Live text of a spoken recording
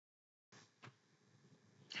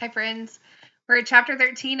Hi, friends. We're at chapter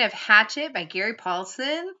 13 of Hatchet by Gary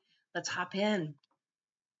Paulson. Let's hop in.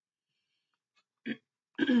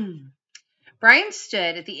 Brian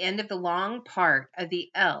stood at the end of the long part of the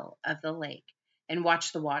L of the lake and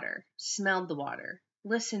watched the water, smelled the water,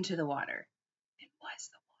 listened to the water. It was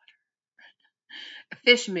the water. A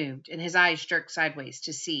fish moved, and his eyes jerked sideways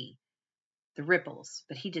to see the ripples,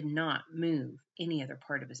 but he did not move any other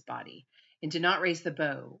part of his body and did not raise the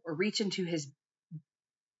bow or reach into his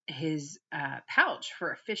pouch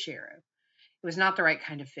for a fish arrow. It was not the right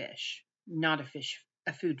kind of fish, not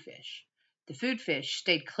a food fish. The food fish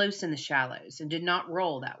stayed close in the shallows and did not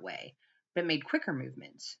roll that way, but made quicker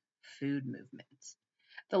movements, food movements.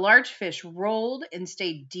 The large fish rolled and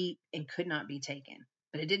stayed deep and could not be taken,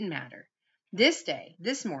 but it didn't matter.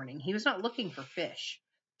 This morning, he was not looking for fish.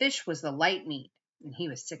 Fish was the light meat, and he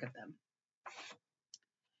was sick of them.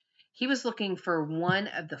 He was looking for one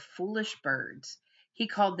of the foolish birds. He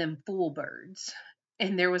called them fool birds.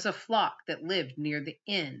 And there was a flock that lived near the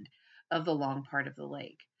end of the long part of the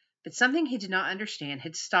lake. But something he did not understand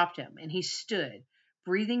had stopped him, and he stood,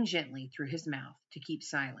 breathing gently through his mouth to keep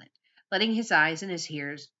silent, letting his eyes and his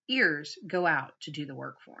ears go out to do the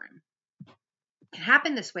work for him. It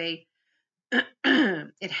happened this way.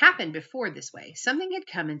 It happened before this way. Something had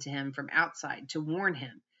come into him from outside to warn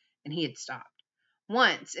him, and he had stopped.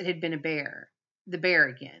 Once it had been the bear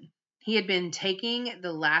again. He had been taking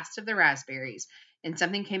the last of the raspberries, and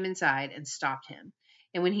something came inside and stopped him.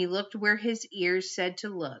 And when he looked where his ears said to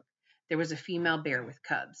look, there was a female bear with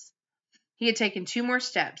cubs. He had taken 2 more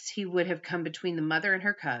steps. He would have come between the mother and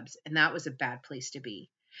her cubs, and that was a bad place to be.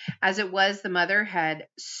 As it was, the mother had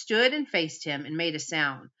stood and faced him and made a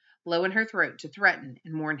sound, low in her throat, to threaten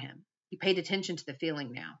and warn him. He paid attention to the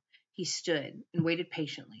feeling now. He stood and waited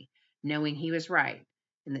patiently, knowing he was right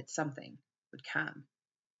and that something would come.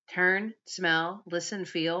 Turn, smell, listen,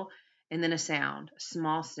 feel, and then a sound, a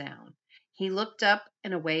small sound. He looked up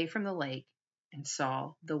and away from the lake and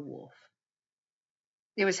saw the wolf.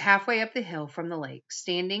 It was halfway up the hill from the lake,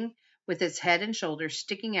 standing with its head and shoulders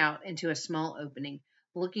sticking out into a small opening,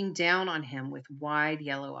 looking down on him with wide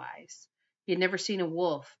yellow eyes. He had never seen a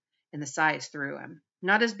wolf, and the size threw him.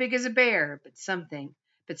 Not as big as a bear, but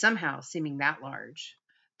somehow seeming that large.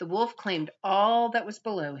 The wolf claimed all that was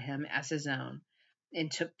below him as his own, and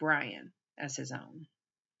took Brian as his own.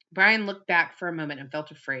 Brian looked back for a moment and felt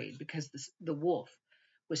afraid because the wolf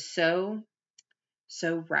was so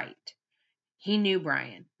right. He knew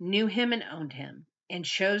Brian, knew him and owned him, and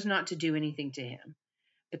chose not to do anything to him.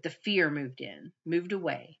 But the fear moved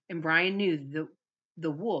away, and Brian knew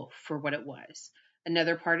the wolf for what it was,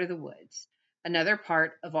 another part of the woods, another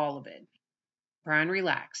part of all of it. Brian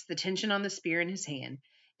relaxed the tension on the spear in his hand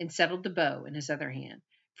and settled the bow in his other hand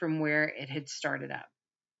from where it had started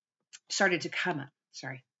to come up.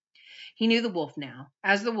 He knew the wolf now,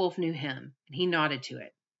 as the wolf knew him, and he nodded to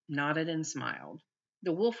it, nodded and smiled.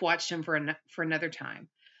 The wolf watched him for another time,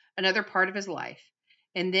 another part of his life,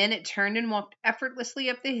 and then it turned and walked effortlessly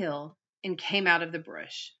up the hill and came out of the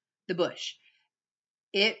bush.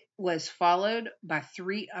 It was followed by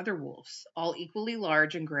 3 other wolves, all equally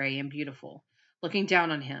large and gray and beautiful, looking down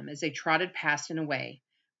on him as they trotted past and away.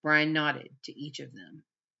 Brian nodded to each of them.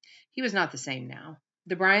 He was not the same now.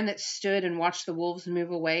 The Brian that stood and watched the wolves move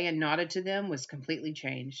away and nodded to them was completely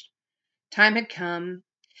changed. Time had come,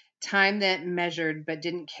 time that measured but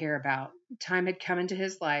didn't care about. Time had come into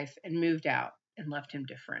his life and moved out and left him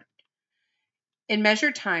different. In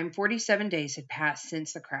measured time, 47 days had passed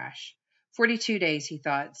since the crash. 42 days, he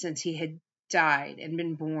thought, since he had died and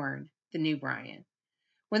been born, the new Brian.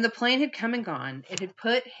 When the plane had come and gone, it had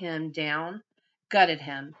put him down, gutted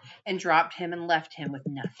him, and dropped him and left him with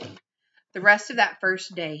nothing. The rest of that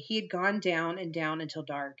first day, he had gone down and down until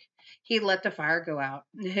dark. He had let the fire go out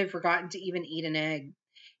and had forgotten to even eat an egg.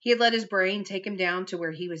 He had let his brain take him down to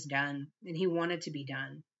where he was done, and he wanted to be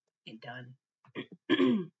done, and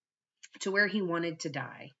done, to where he wanted to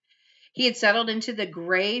die. He had settled into the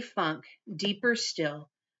gray funk, deeper still,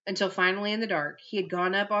 until finally in the dark, he had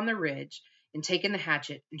gone up on the ridge and taken the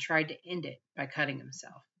hatchet and tried to end it by cutting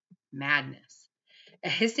himself. Madness. A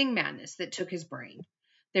hissing madness that took his brain.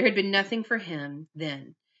 There had been nothing for him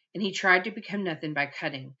then, and he tried to become nothing by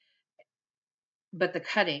cutting. But the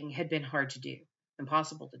cutting had been hard to do,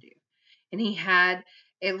 impossible to do. And he had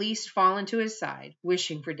at least fallen to his side,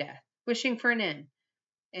 wishing for death, wishing for an end,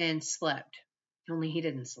 and slept. Only he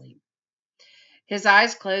didn't sleep. His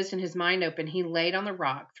eyes closed and his mind open, he laid on the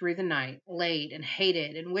rock through the night, laid and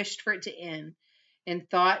hated and wished for it to end, and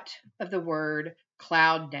thought of the word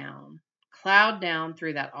cloud down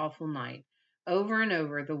through that awful night. Over and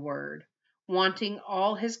over the word, wanting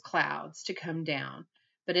all his clouds to come down,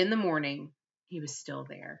 But in the morning, he was still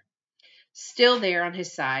there on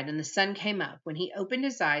his side, and the sun came up. When he opened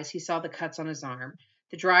his eyes, he saw the cuts on his arm,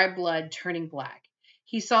 the dry blood turning black.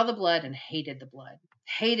 He saw the blood and hated the blood,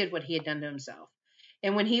 hated what he had done to himself.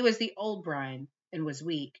 And when he was the old Brian and was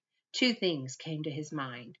weak, two things came to his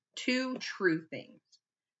mind, two true things.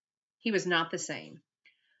 He was not the same.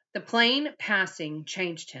 The plain passing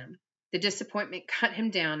changed him. The disappointment cut him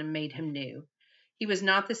down and made him new. He was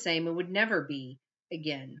not the same and would never be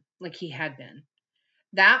again like he had been.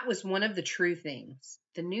 That was one of the true things,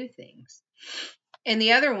 the new things. And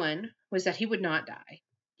the other one was that he would not die.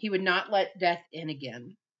 He would not let death in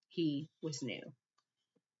again. He was new.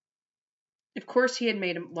 Of course, he had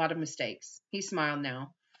made a lot of mistakes. He smiled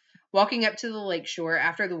now, walking up to the lake shore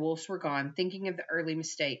after the wolves were gone, thinking of the early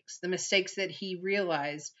mistakes, the mistakes that he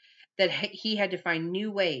realized that he had to find new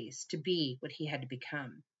ways to be what he had to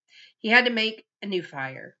become. He had to make a new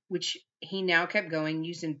fire, which he now kept going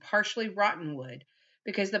using partially rotten wood,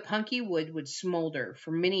 because the punky wood would smolder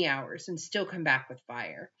for many hours and still come back with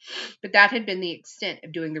fire. But that had been the extent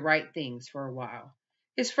of doing the right things for a while.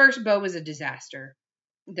 His first bow was a disaster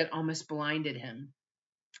that almost blinded him.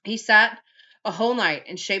 He sat a whole night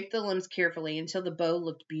and shaped the limbs carefully until the bow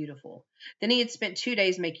looked beautiful. Then he had spent 2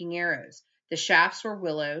 days making arrows. The shafts were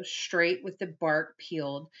willow, straight with the bark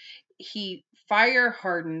peeled. He fire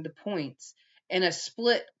hardened the points and a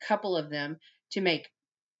split couple of them to make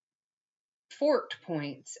forked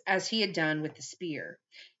points, as he had done with the spear.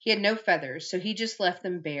 He had no feathers, so he just left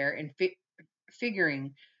them bare, and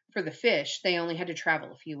figuring for the fish, they only had to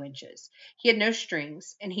travel a few inches. He had no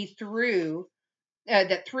strings, and he threw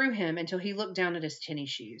him until he looked down at his tennis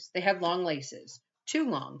shoes. They had long laces, too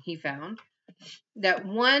long, he found. That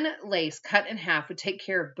one lace cut in half would take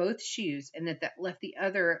care of both shoes, and that left the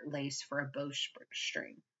other lace for a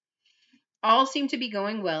bowstring. All seemed to be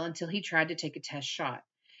going well until he tried to take a test shot.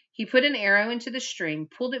 He put an arrow into the string,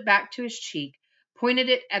 pulled it back to his cheek, pointed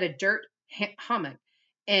it at a dirt hummock,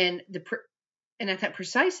 and at that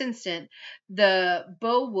precise instant, the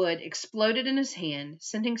bow wood exploded in his hand,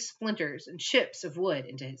 sending splinters and chips of wood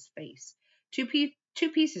into his face. Two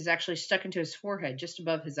pieces actually stuck into his forehead just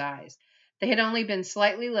above his eyes. They had only been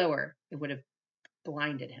slightly lower. It would have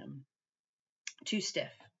blinded him. 2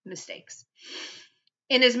 stiff mistakes.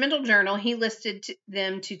 In his mental journal, he listed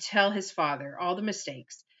them to tell his father, all the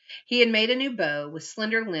mistakes. He had made a new bow with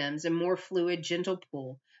slender limbs and more fluid, gentle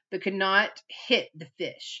pull, but could not hit the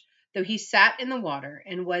fish, though he sat in the water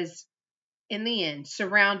and was, in the end,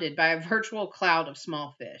 surrounded by a virtual cloud of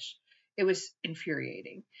small fish. It was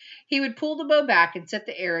infuriating. He would pull the bow back and set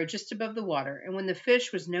the arrow just above the water, and when the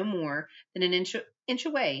fish was no more than an inch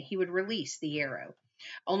away, he would release the arrow,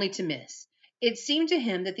 only to miss. It seemed to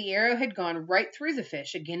him that the arrow had gone right through the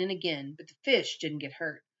fish again and again, but the fish didn't get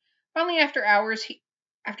hurt. Finally, after hours,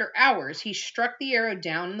 he struck the arrow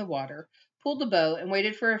down in the water, pulled the bow, and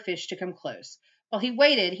waited for a fish to come close. While he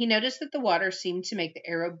waited, he noticed that the water seemed to make the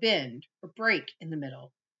arrow bend or break in the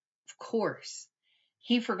middle. Of course,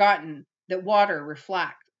 he'd forgotten that water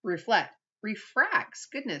refracts,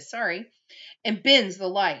 and bends the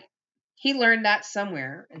light. He learned that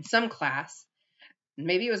somewhere in some class.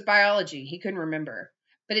 Maybe it was biology. He couldn't remember.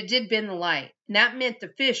 But it did bend the light. And that meant the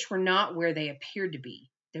fish were not where they appeared to be.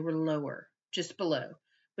 They were lower, just below,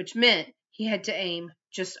 which meant he had to aim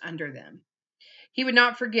just under them. He would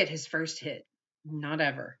not forget his first hit. Not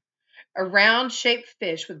ever. A round-shaped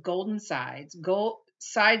fish with golden sides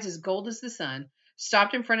as gold as the sun,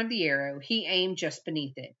 stopped in front of the arrow. He aimed just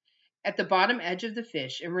beneath it, at the bottom edge of the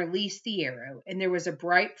fish, and released the arrow, and there was a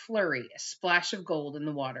bright flurry, a splash of gold in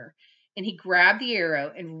the water. And he grabbed the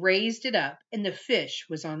arrow and raised it up, and the fish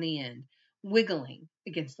was on the end, wiggling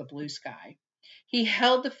against the blue sky. He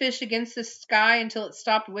held the fish against the sky until it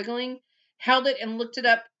stopped wiggling, held it and looked it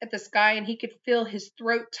up at the sky, and he could feel his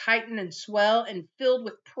throat tighten and swell, and filled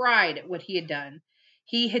with pride at what he had done.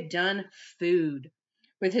 He had done food.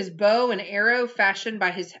 With his bow and arrow fashioned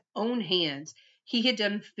by his own hands, he had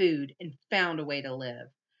done food and found a way to live.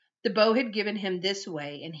 The bow had given him this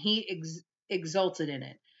way, and he exulted in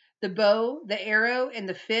it. The bow, the arrow, and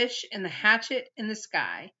the fish, and the hatchet in the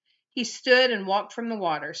sky. He stood and walked from the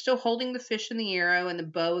water, still holding the fish and the arrow and the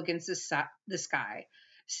bow against the sky,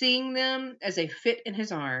 seeing them as they fit in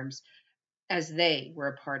his arms, as they were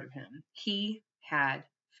a part of him. He had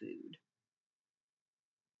food.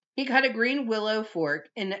 He cut a green willow fork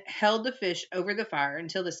and held the fish over the fire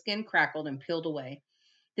until the skin crackled and peeled away.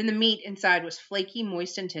 Then the meat inside was flaky,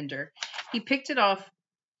 moist, and tender. He picked it off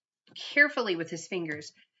carefully with his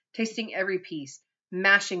fingers, tasting every piece,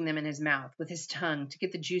 mashing them in his mouth with his tongue to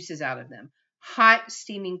get the juices out of them. Hot,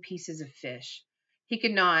 steaming pieces of fish. He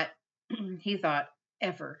could not, he thought,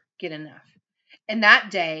 ever get enough. And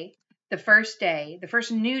that day, the first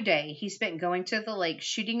new day he spent going to the lake,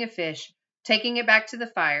 shooting a fish, taking it back to the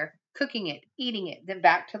fire, cooking it, eating it, then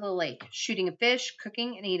back to the lake, shooting a fish,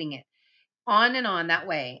 cooking, and eating it. On and on that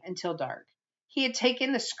way until dark. He had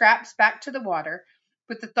taken the scraps back to the water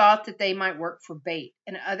with the thought that they might work for bait,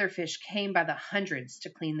 and other fish came by the hundreds to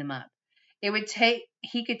clean them up.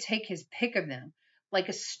 He could take his pick of them, like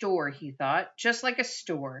a store, he thought, just like a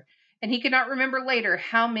store. And he could not remember later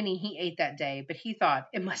how many he ate that day, but he thought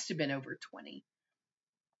it must have been over 20.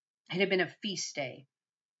 It had been a feast day,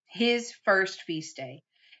 his first feast day,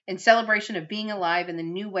 in celebration of being alive in the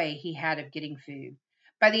new way he had of getting food.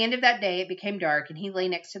 By the end of that day, it became dark, and he lay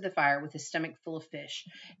next to the fire with his stomach full of fish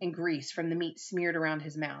and grease from the meat smeared around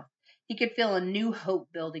his mouth. He could feel a new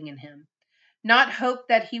hope building in him. Not hope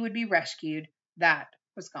that he would be rescued, that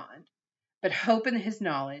was gone, but hope in his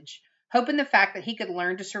knowledge, hope in the fact that he could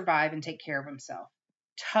learn to survive and take care of himself.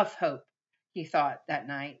 Tough hope, he thought that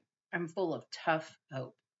night. I'm full of tough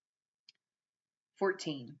hope.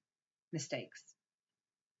 14. Mistakes.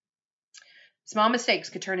 Small mistakes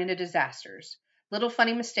could turn into disasters. Little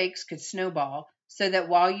funny mistakes could snowball, so that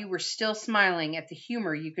while you were still smiling at the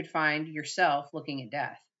humor, you could find yourself looking at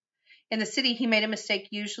death. In the city, he made a mistake.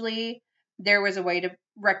 Usually, there was a way to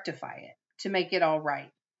rectify it, to make it all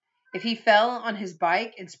right. If he fell on his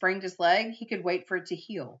bike and sprained his leg, he could wait for it to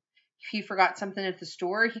heal. If he forgot something at the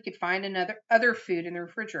store, he could find other food in the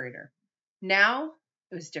refrigerator. Now,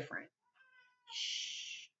 it was different.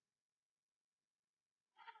 Shh.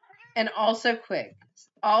 And also quick.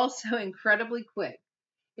 Also incredibly quick.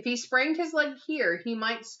 If he sprained his leg here, he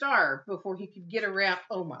might starve before he could get around.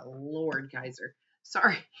 Oh my Lord, Kaiser.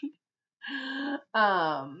 Sorry.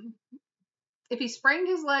 If he sprained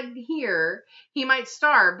his leg here, he might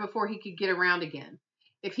starve before he could get around again.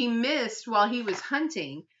 If he missed while he was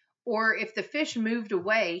hunting, or if the fish moved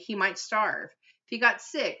away, he might starve. If he got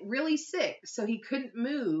sick, really sick, so he couldn't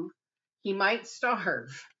move, he might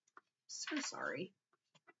starve. So sorry.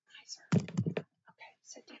 Kaiser. Okay,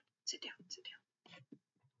 sit down.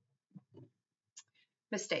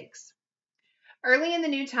 Mistakes. Early in the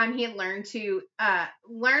new time, he had learned to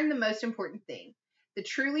learn the most important thing, the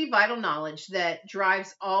truly vital knowledge that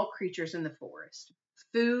drives all creatures in the forest.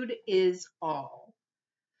 Food is all.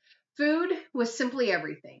 Food was simply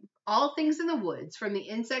everything. All things in the woods, from the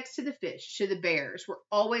insects to the fish to the bears, were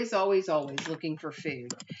always looking for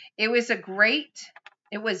food. It was the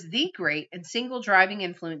great and single driving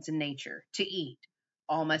influence in nature, to eat.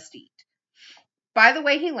 All must eat. By the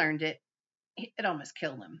way he learned it, it almost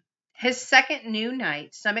killed him. His second new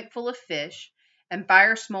night, stomach full of fish and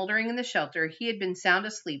fire smoldering in the shelter, he had been sound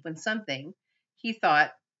asleep when something, he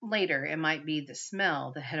thought later it might be the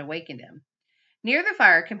smell that had awakened him. Near the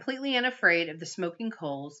fire, completely unafraid of the smoking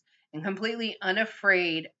coals and completely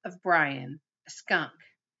unafraid of Brian, a skunk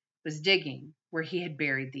was digging where he had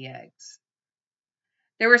buried the eggs.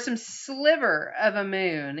 There was some sliver of a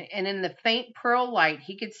moon, and in the faint pearl light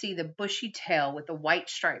he could see the bushy tail with the white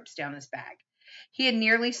stripes down his back. He had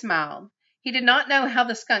nearly smiled. He did not know how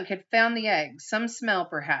the skunk had found the eggs. Some smell,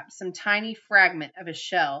 perhaps, some tiny fragment of a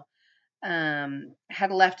shell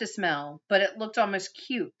had left a smell, but it looked almost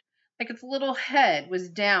cute, like its little head was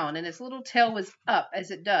down and its little tail was up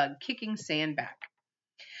as it dug, kicking sand back.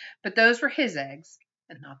 But those were his eggs,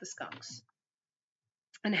 and not the skunk's.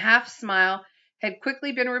 And half smile had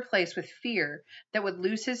quickly been replaced with fear that would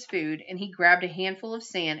lose his food, and he grabbed a handful of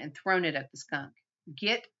sand and thrown it at the skunk.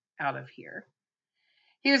 Get out of here.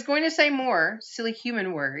 He was going to say more silly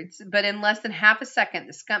human words, but in less than half a second,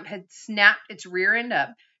 the skunk had snapped its rear end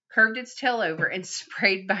up, curved its tail over, and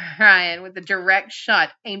sprayed Brian with a direct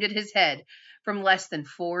shot aimed at his head from less than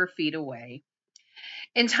 4 feet away.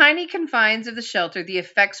 In tiny confines of the shelter, the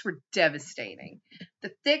effects were devastating.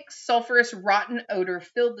 The thick, sulfurous, rotten odor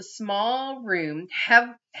filled the small room,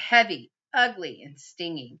 heavy, ugly, and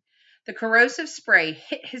stinging. The corrosive spray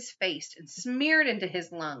hit his face and smeared into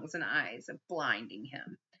his lungs and eyes, blinding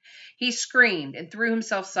him. He screamed and threw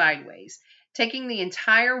himself sideways, taking the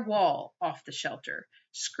entire wall off the shelter,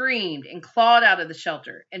 screamed and clawed out of the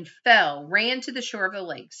shelter, and ran to the shore of the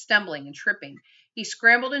lake, stumbling and tripping. He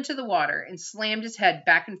scrambled into the water and slammed his head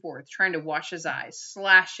back and forth, trying to wash his eyes,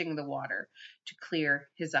 slashing the water to clear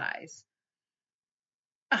his eyes.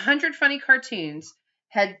 100 funny cartoons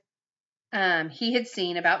he had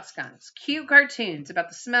seen about skunks. Cute cartoons about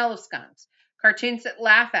the smell of skunks. Cartoons that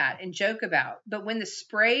laugh at and joke about. But when the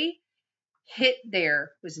spray hit,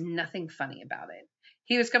 there was nothing funny about it.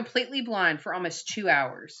 He was completely blind for almost 2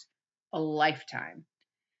 hours. A lifetime.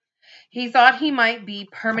 He thought he might be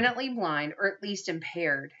permanently blind or at least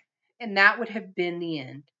impaired, and that would have been the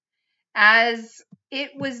end. As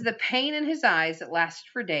it was the pain in his eyes that lasted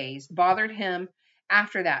for days, bothered him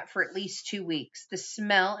after that for at least 2 weeks. The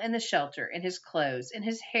smell in the shelter, in his clothes, in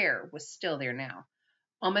his hair was still there now,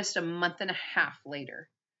 almost a month and a half later.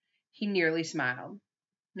 He nearly smiled.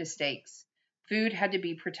 Mistakes. Food had to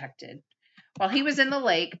be protected. While he was in the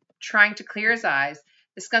lake, trying to clear his eyes,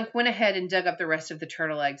 the skunk went ahead and dug up the rest of the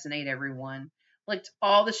turtle eggs and ate every one. Licked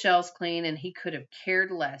all the shells clean, and he could have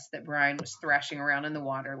cared less that Brian was thrashing around in the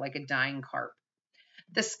water like a dying carp.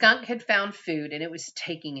 The skunk had found food, and it was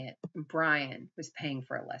taking it. Brian was paying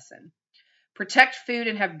for a lesson. Protect food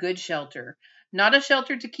and have good shelter. Not a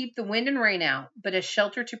shelter to keep the wind and rain out, but a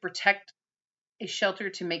shelter to protect, a shelter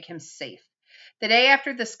to make him safe. The day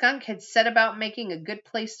after the skunk had set about making a good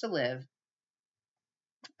place to live,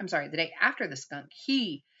 the day after the skunk,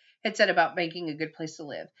 he had set about making a good place to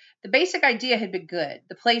live. The basic idea had been good.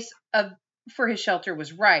 The place for his shelter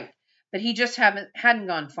was right, but he just hadn't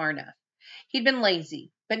gone far enough. He'd been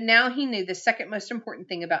lazy, but now he knew the second most important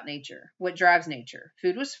thing about nature, what drives nature.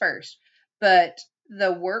 Food was first, but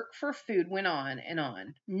the work for food went on and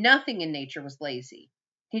on. Nothing in nature was lazy.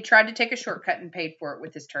 He tried to take a shortcut and paid for it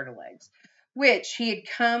with his turtle eggs, which had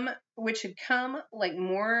come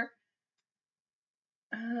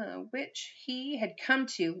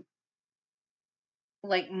to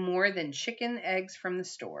like more than chicken eggs from the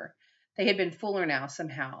store. They had been fuller now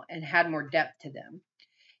somehow and had more depth to them.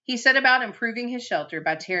 He set about improving his shelter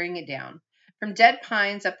by tearing it down. From dead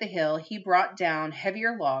pines up the hill, he brought down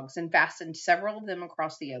heavier logs and fastened several of them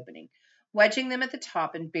across the opening, wedging them at the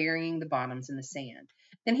top and burying the bottoms in the sand.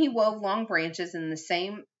 Then he wove long branches in the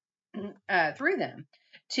same through them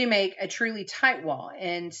to make a truly tight wall,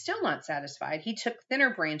 and still not satisfied, he took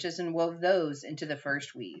thinner branches and wove those into the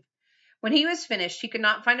first weave. When he was finished, he could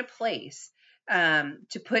not find a place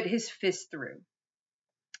to put his fist through.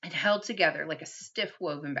 It held together like a stiff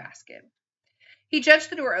woven basket. He judged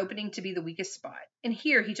the door opening to be the weakest spot, and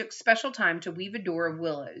here he took special time to weave a door of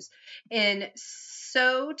willows in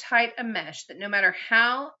so tight a mesh that no matter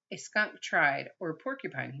how a skunk tried, or a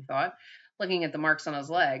porcupine, he thought, looking at the marks on his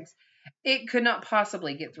legs, it could not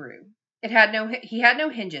possibly get through. He had no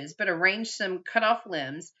hinges, but arranged some cut-off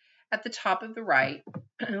limbs at the top of the right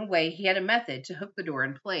way. He had a method to hook the door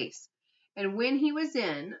in place. And when he was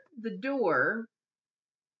in, the door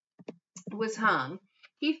was hung,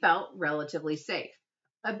 he felt relatively safe.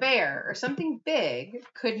 A bear or something big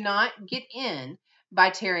could not get in by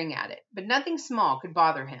tearing at it, but nothing small could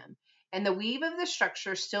bother him, and the weave of the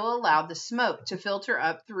structure still allowed the smoke to filter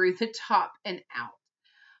up through the top and out.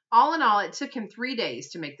 All in all, it took him 3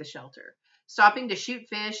 days to make the shelter, stopping to shoot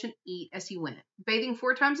fish and eat as he went, bathing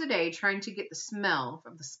 4 times a day, trying to get the smell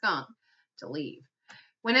from the skunk to leave.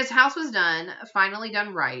 When his house was finally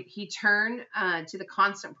done right, he turned to the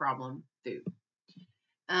constant problem, food.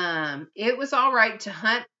 It was all right to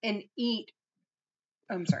hunt and eat.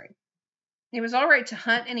 It was all right to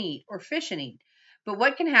hunt and eat, or fish and eat. But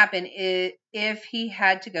what can happen if he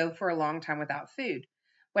had to go for a long time without food?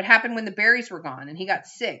 What happened when the berries were gone and he got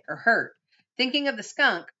sick or hurt? Thinking of the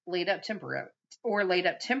skunk, laid up temporarily.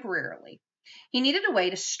 He needed a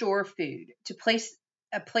way to store food,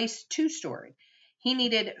 a place to store it. He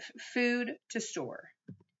needed food to store.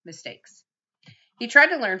 Mistakes. He tried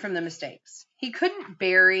to learn from the mistakes. He couldn't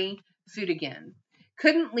bury food again.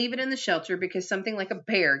 Couldn't leave it in the shelter because something like a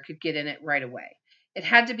bear could get in it right away. It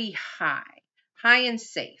had to be high and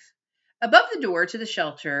safe. Above the door to the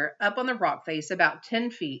shelter, up on the rock face about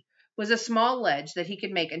 10 feet, was a small ledge that he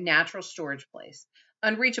could make a natural storage place,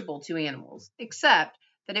 unreachable to animals, except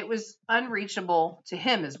that it was unreachable to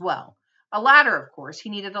him as well. A ladder, of course.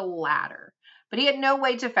 He needed a ladder, but he had no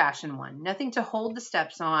way to fashion one, nothing to hold the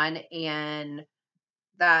steps on, and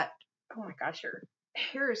that, oh my gosh, your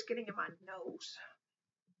hair is getting in my nose.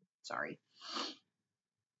 Sorry.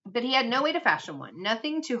 But he had no way to fashion one,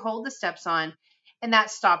 nothing to hold the steps on, and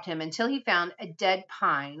that stopped him until he found a dead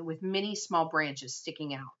pine with many small branches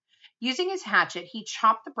sticking out. Using his hatchet, he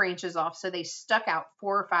chopped the branches off so they stuck out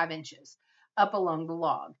 4 or 5 inches up along the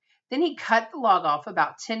log. Then he cut the log off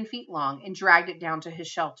about 10 feet long and dragged it down to his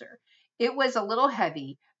shelter. It was a little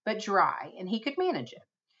heavy, but dry, and he could manage it.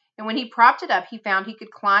 And when he propped it up, he found he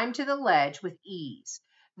could climb to the ledge with ease,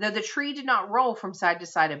 though the tree did not roll from side to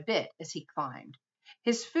side a bit as he climbed.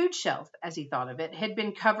 His food shelf, as he thought of it, had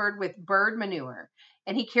been covered with bird manure,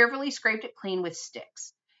 and he carefully scraped it clean with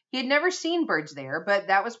sticks. He had never seen birds there, but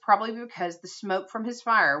that was probably because the smoke from his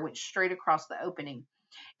fire went straight across the opening,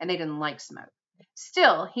 and they didn't like smoke.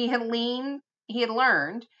 Still, he had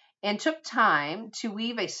learned and took time to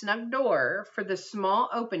weave a snug door for the small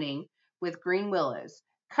opening with green willows,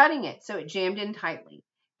 cutting it so it jammed in tightly.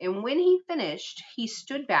 And when he finished, he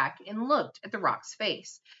stood back and looked at the rock's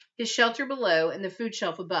face, his shelter below and the food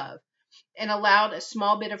shelf above, and allowed a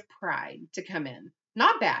small bit of pride to come in.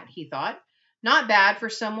 Not bad, he thought. Not bad for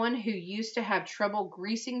someone who used to have trouble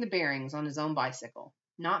greasing the bearings on his own bicycle.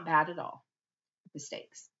 Not bad at all.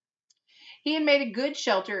 Mistakes. He had made a good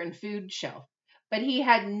shelter and food shelf, but he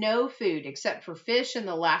had no food except for fish and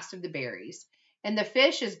the last of the berries. And the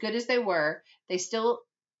fish, as good as they were, they still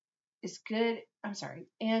as good,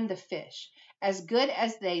 and the fish, as good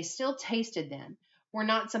as they still tasted then, were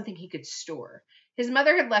not something he could store. His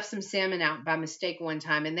mother had left some salmon out by mistake one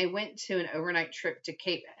time, and they went to an overnight trip to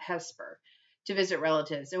Cape Hesper to visit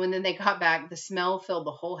relatives. And when then they got back, the smell filled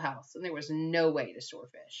the whole house, and there was no way to store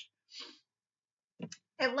fish.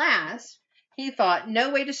 At last, he thought,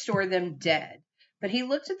 no way to store them dead. But he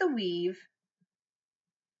looked at the weave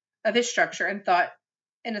of his structure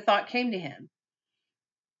and a thought came to him.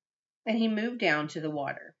 And he moved down to the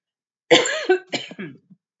water.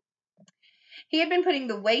 He had been putting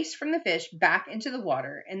the waste from the fish back into the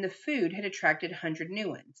water, and the food had attracted 100 new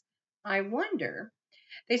ones. I wonder.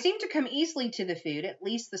 They seemed to come easily to the food, at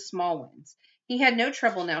least the small ones. He had no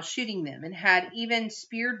trouble now shooting them, and had even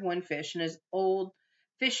speared one fish in his old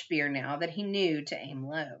fish spear now that he knew to aim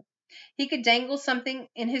low. He could dangle something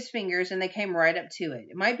in his fingers, and they came right up to it.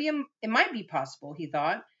 It might be possible, he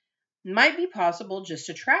thought. It might be possible just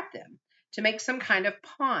to trap them, to make some kind of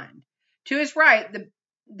pond. To his right,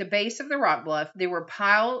 the base of the rock bluff, there were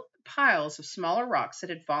piles of smaller rocks that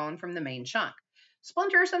had fallen from the main chunk.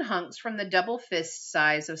 Splinters and hunks from the double fist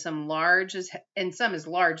size of some as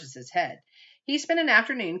large as his head. He spent an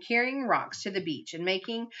afternoon carrying rocks to the beach and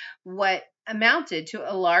making what amounted to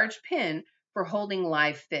a large pen for holding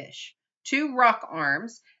live fish. 2 rock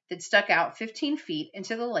arms that stuck out 15 feet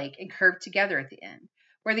into the lake and curved together at the end.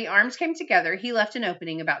 Where the arms came together, he left an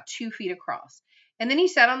opening about 2 feet across, and then he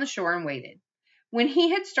sat on the shore and waited. When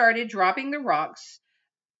he had started dropping the rocks,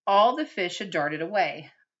 all the fish had darted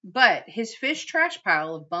away. But his fish trash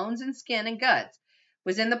pile of bones and skin and guts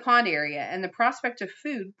was in the pond area, and the prospect of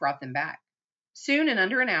food brought them back. Soon, in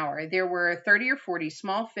under an hour, there were 30 or 40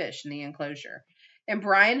 small fish in the enclosure, and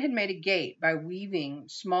Brian had made a gate by weaving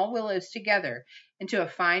small willows together into a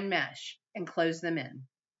fine mesh and closed them in.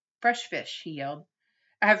 Fresh fish, he yelled.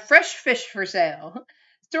 I have fresh fish for sale.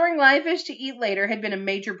 Storing live fish to eat later had been a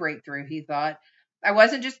major breakthrough, he thought. I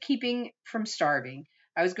wasn't just keeping from starving.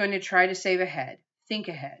 I was going to try to save ahead, think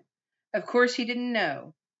ahead. Of course, he didn't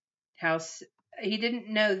know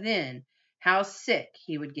then how sick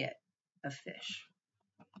he would get of fish.